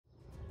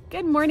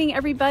Good morning,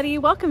 everybody.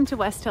 Welcome to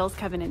West Hills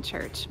Covenant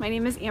Church. My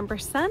name is Amber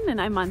Sun, and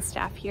I'm on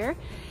staff here.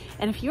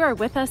 And if you are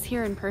with us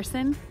here in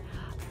person,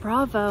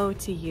 bravo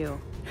to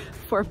you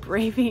for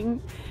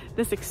braving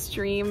this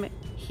extreme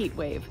heat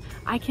wave.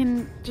 I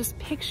can just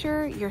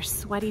picture your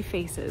sweaty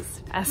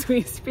faces as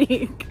we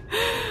speak.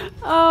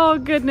 Oh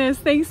goodness,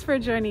 thanks for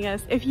joining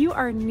us. If you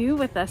are new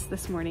with us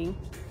this morning,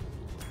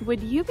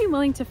 would you be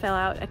willing to fill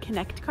out a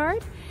Connect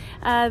card?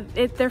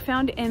 They're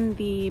found in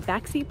the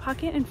backseat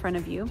pocket in front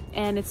of you,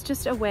 and it's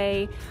just a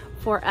way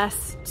for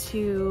us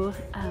to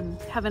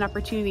have an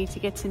opportunity to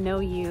get to know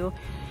you.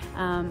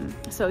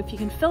 So if you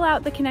can fill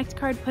out the Connect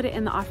card, put it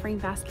in the offering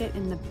basket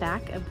in the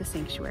back of the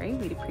sanctuary,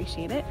 we'd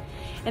appreciate it.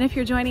 And if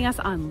you're joining us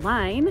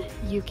online,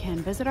 you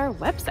can visit our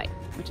website,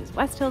 which is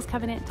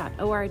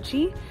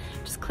westhillscovenant.org.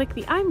 Just click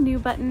the I'm New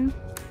button,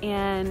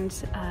 and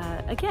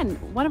again,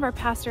 one of our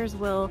pastors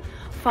will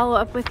follow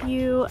up with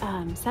you,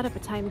 set up a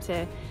time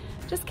to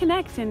just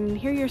connect and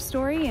hear your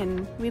story,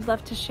 and we'd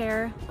love to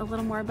share a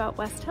little more about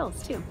West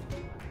Hills too.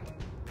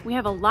 We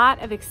have a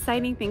lot of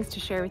exciting things to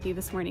share with you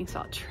this morning, so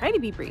I'll try to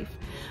be brief.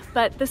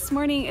 But this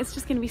morning, it's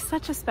just gonna be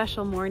such a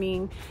special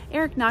morning.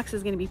 Eric Knox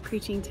is gonna be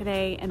preaching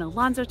today, and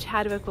Alonzo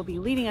Chadwick will be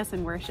leading us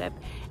in worship.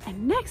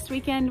 And next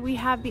weekend, we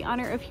have the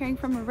honor of hearing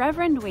from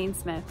Reverend Wayne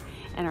Smith,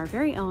 and our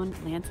very own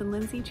Lance and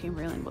Lindsay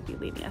Chamberlain will be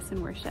leading us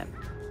in worship.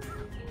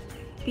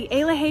 The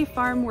Elahay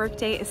Farm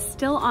Workday is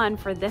still on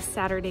for this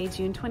Saturday,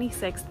 June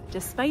 26th,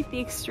 despite the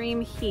extreme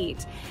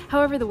heat.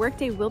 However, the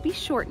workday will be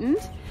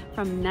shortened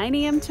from 9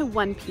 a.m. to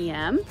 1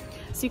 p.m.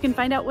 So you can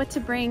find out what to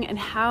bring and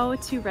how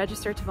to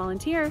register to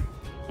volunteer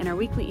in our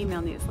weekly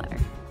email newsletter.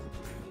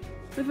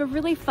 We have a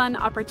really fun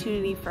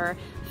opportunity for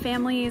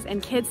families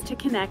and kids to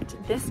connect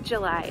this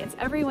July. It's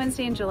every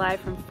Wednesday in July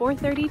from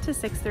 4:30 to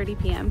 6:30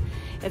 p.m.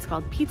 It's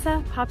called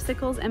Pizza,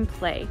 Popsicles, and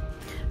Play.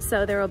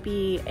 So there will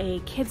be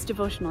a kids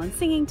devotional and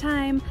singing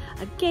time,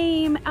 a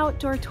game,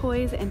 outdoor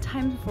toys, and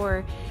time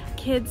for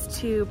kids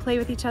to play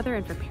with each other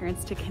and for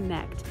parents to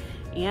connect.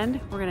 And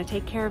we're gonna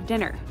take care of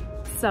dinner.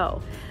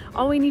 So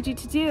all we need you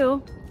to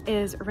do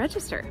is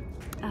register.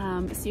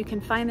 So you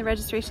can find the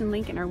registration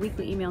link in our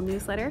weekly email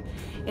newsletter.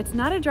 It's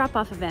not a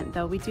drop-off event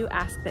though. We do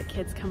ask that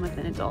kids come with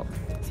an adult.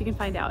 So you can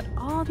find out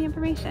all the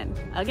information,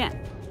 again,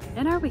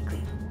 in our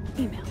weekly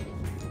email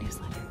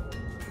newsletter.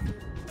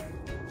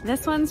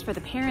 This one's for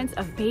the parents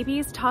of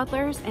babies,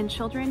 toddlers, and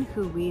children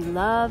who we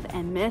love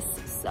and miss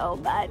so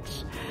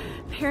much.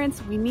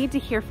 Parents, we need to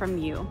hear from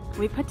you.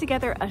 We put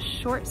together a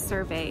short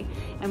survey,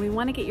 and we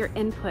want to get your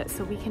input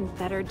so we can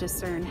better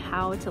discern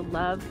how to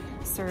love,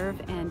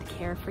 serve, and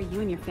care for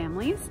you and your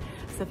families.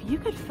 So if you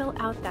could fill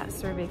out that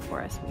survey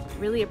for us, we'd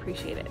really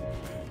appreciate it.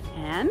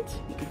 And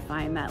you can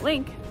find that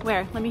link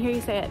where? Let me hear you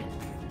say it.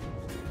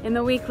 In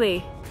the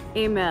weekly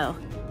email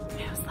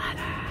newsletter.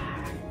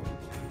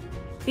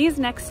 These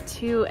next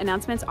two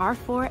announcements are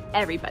for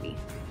everybody.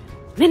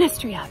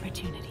 Ministry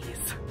opportunities.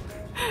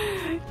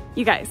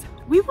 You guys,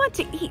 we want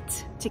to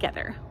eat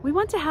together. We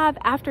want to have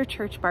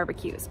after-church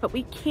barbecues, but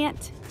we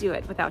can't do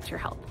it without your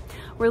help.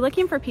 We're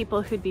looking for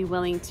people who'd be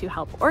willing to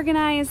help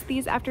organize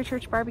these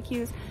after-church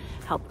barbecues,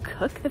 help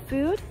cook the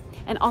food,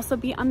 and also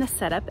be on the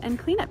setup and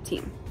cleanup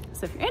team.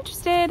 So if you're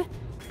interested,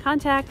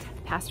 contact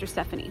Pastor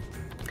Stephanie.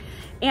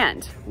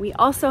 And we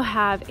also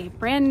have a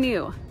brand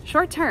new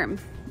short-term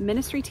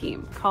ministry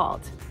team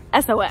called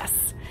SOS,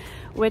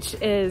 which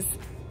is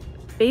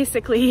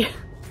basically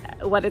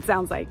what it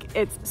sounds like.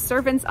 It's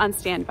Servants on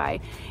Standby.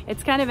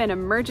 It's kind of an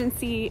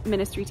emergency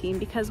ministry team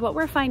because what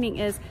we're finding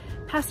is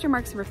Pastor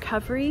Mark's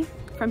recovery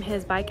from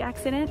his bike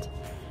accident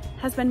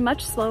has been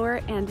much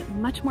slower and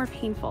much more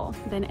painful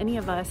than any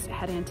of us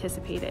had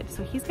anticipated.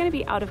 So he's going to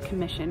be out of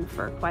commission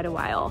for quite a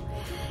while.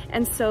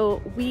 And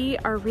so we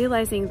are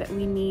realizing that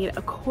we need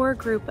a core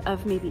group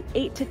of maybe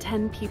 8 to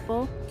 10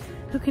 people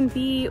who can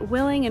be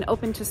willing and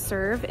open to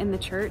serve in the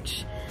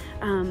church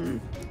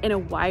in a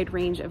wide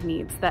range of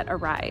needs that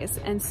arise.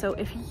 And so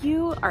if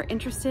you are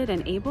interested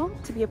and able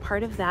to be a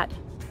part of that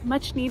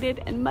much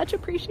needed and much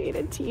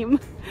appreciated team,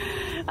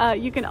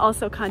 you can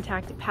also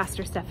contact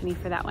Pastor Stephanie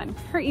for that one.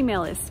 Her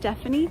email is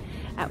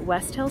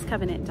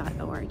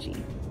stephanie@westhillscovenant.org.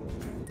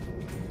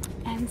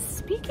 And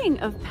speaking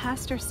of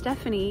Pastor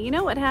Stephanie, you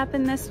know what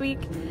happened this week?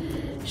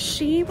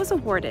 She was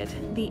awarded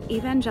the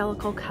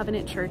Evangelical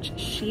Covenant Church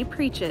She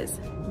Preaches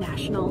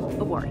National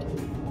Award,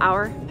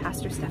 our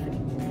Pastor Stephanie.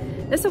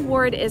 This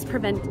award is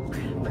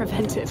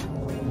presented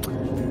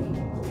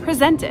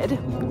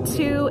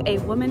to a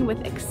woman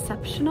with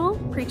exceptional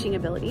preaching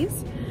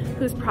abilities,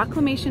 whose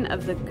proclamation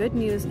of the good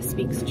news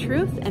speaks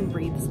truth and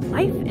breathes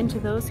life into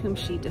those whom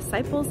she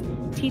disciples,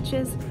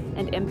 teaches,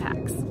 and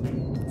impacts.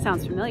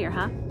 Sounds familiar,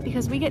 huh?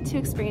 Because we get to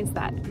experience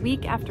that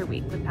week after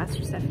week with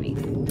Pastor Stephanie.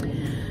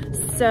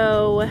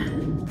 So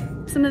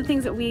some of the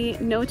things that we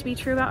know to be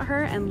true about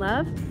her and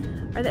love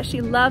are that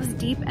she loves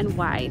deep and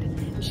wide.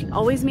 She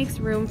always makes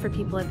room for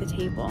people at the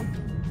table.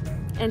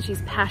 And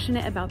she's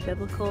passionate about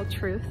biblical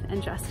truth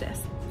and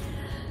justice.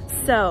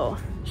 So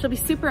she'll be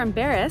super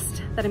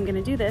embarrassed that I'm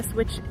gonna do this,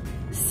 which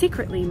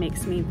secretly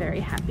makes me very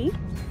happy.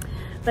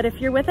 But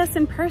if you're with us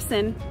in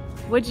person,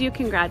 Would you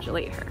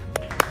congratulate her?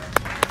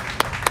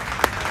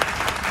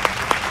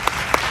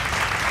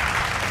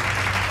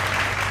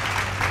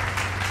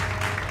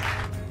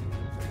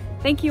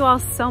 Thank you all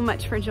so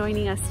much for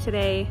joining us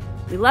today.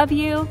 We love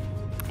you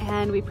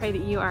and we pray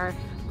that you are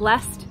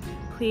blessed.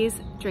 Please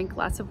drink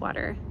lots of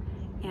water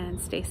and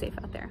stay safe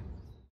out there.